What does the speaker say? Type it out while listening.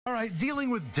All right,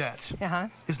 dealing with debt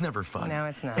is never fun. No,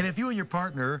 it's not. And if you and your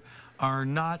partner are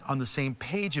not on the same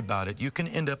page about it, you can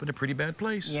end up in a pretty bad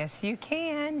place. Yes, you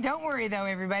can. Don't worry, though,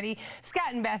 everybody.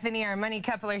 Scott and Bethany, our money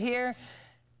couple, are here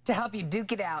to help you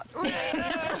duke it out. Come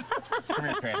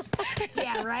here, Chris.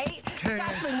 Yeah, right? Okay.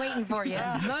 Scott's been waiting for you.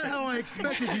 This is not how I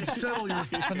expected you'd settle your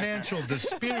financial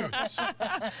disputes.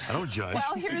 I don't judge.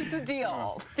 Well, here's the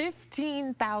deal.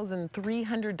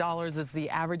 $15,300 is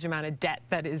the average amount of debt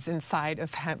that is inside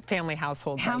of family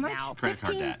households How right much? now. Credit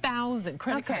card debt. $15,000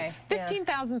 credit Okay, card.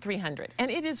 $15,300, and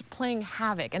it is playing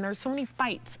havoc. And there's so many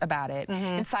fights about it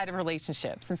inside of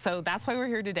relationships. And so that's why we're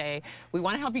here today. We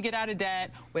want to help you get out of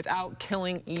debt without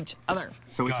killing each other.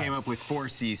 So we came up with 4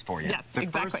 C's for you. Yes, the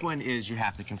exactly. first one is you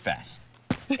have to confess.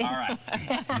 All right.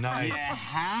 Nice.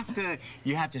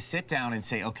 You have to sit down and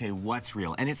say, okay, what's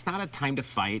real? And it's not a time to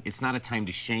fight. It's not a time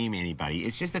to shame anybody.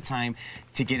 It's just a time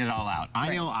to get it all out.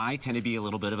 I know I tend to be a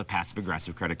little bit of a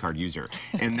passive-aggressive credit card user,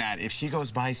 in that if she goes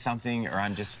buy something or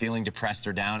I'm just feeling depressed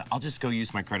or down, I'll just go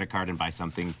use my credit card and buy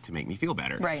something to make me feel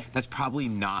better. Right. That's probably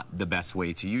not the best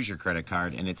way to use your credit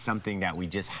card, and it's something that we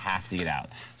just have to get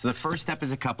out. So the first step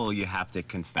as a couple, you have to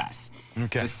confess.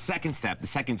 Okay. The second step, the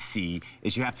second C,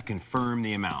 is you have to confirm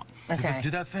the amount. Okay. Do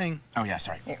that thing. Oh, yeah,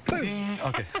 sorry.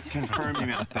 Okay. Confirm the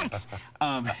amount. Thanks.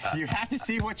 You have to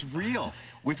see what's real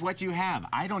with what you have.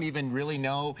 I don't even really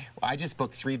know. I just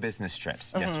booked 3 business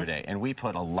trips yesterday, and we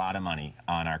put a lot of money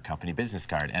on our company business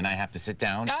card, and I have to sit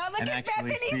down and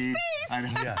actually see,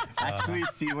 actually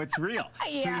see what's real. So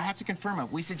you have to confirm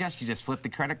it. We suggest you just flip the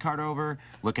credit card over,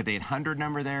 look at the 800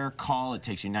 number there, call. It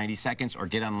takes you 90 seconds, or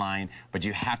get online, but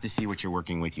you have to see what you're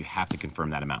working with. You have to confirm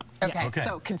that amount. Okay. Yes.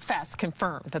 So confess,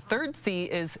 confirm. The third C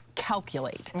is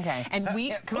calculate. Okay. And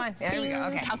come on. There we go.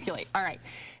 Okay. Calculate. All right.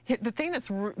 The thing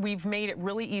we've made it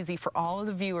really easy for all of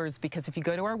the viewers, because if you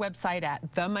go to our website at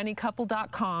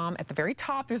themoneycouple.com, at the very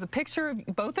top there's a picture of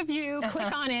both of you.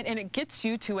 Click on it and it gets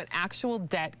you to an actual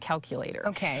debt calculator.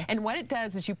 Okay. And what it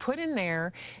does is you put in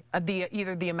there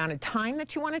either the amount of time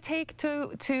that you want to take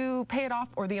to pay it off,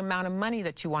 or the amount of money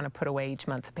that you want to put away each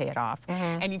month to pay it off.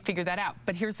 And you figure that out.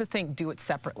 But here's the thing, do it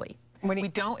separately. We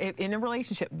don't, in a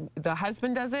relationship, the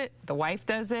husband does it, the wife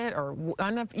does it, or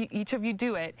one of each of you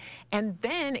do it, and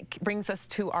then it brings us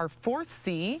to our 4th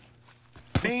C.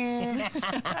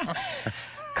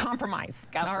 Compromise.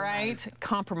 All right?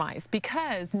 Compromise.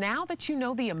 Because now that you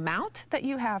know the amount that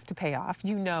you have to pay off,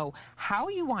 you know how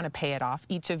you want to pay it off,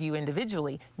 each of you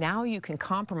individually, now you can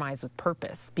compromise with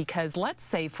purpose. Because let's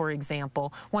say, for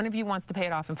example, one of you wants to pay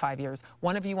it off in 5 years,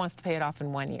 one of you wants to pay it off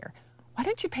in 1 year. Why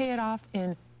don't you pay it off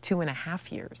in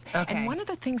 2.5 years? Okay. And one of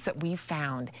the things that we've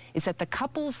found is that the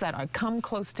couples that come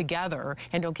close together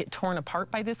and don't get torn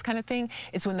apart by this kind of thing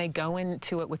is when they go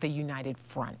into it with a united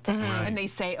front. And they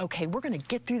say, okay, we're going to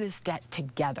get through this debt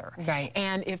together. Right.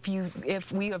 And if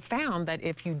we have found that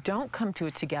if you don't come to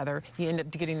it together, you end up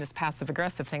getting this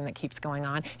passive-aggressive thing that keeps going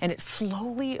on, and it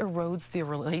slowly erodes the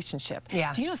relationship.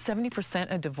 Yeah. Do you know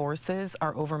 70% of divorces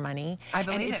are over money? I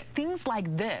believe and it's things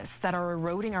like this that are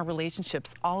eroding our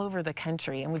relationships all over the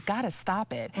country, and we've got to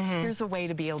stop it. Here's a way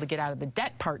to be able to get out of the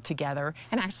debt part together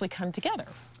and actually come together,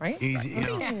 right? Easy. You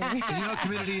know, and you know how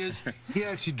committed he is? He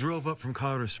actually drove up from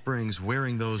Colorado Springs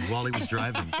wearing those while he was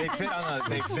driving. They fit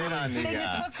on the. They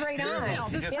just hook right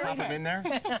on. You just pop them in there,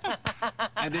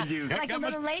 and then you. Like a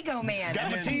little Lego man.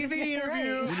 Got my TV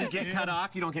interview. When you get cut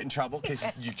off, you don't get in trouble because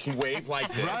you can wave like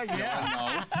this. Right, yeah. No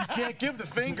one knows. You can't give the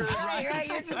finger. Right,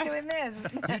 you're just doing this.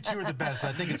 You two are the best.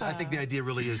 I think the idea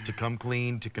really is to come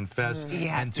clean, to confess,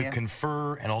 and to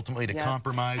confer, and ultimately to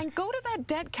compromise. And go to that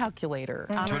debt calculator.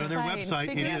 It's right on their website.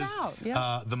 It is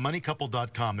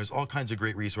themoneycouple.com. There's all kinds of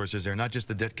great resources there, not just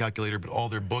the debt calculator, but all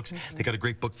their books. They got a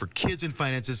great book for kids and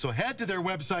finances. So head to their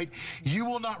website. You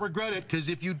will not regret it, because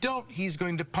if you don't, he's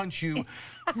going to punch you,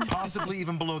 possibly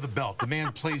even below the belt. The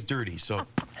man plays dirty. So, right,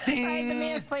 the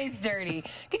man plays dirty.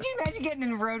 Could you imagine getting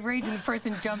in road rage and the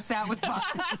person jumps out with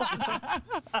boxes?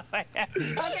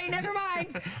 Okay, never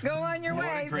mind. Go on your way,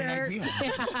 What a great sir. idea.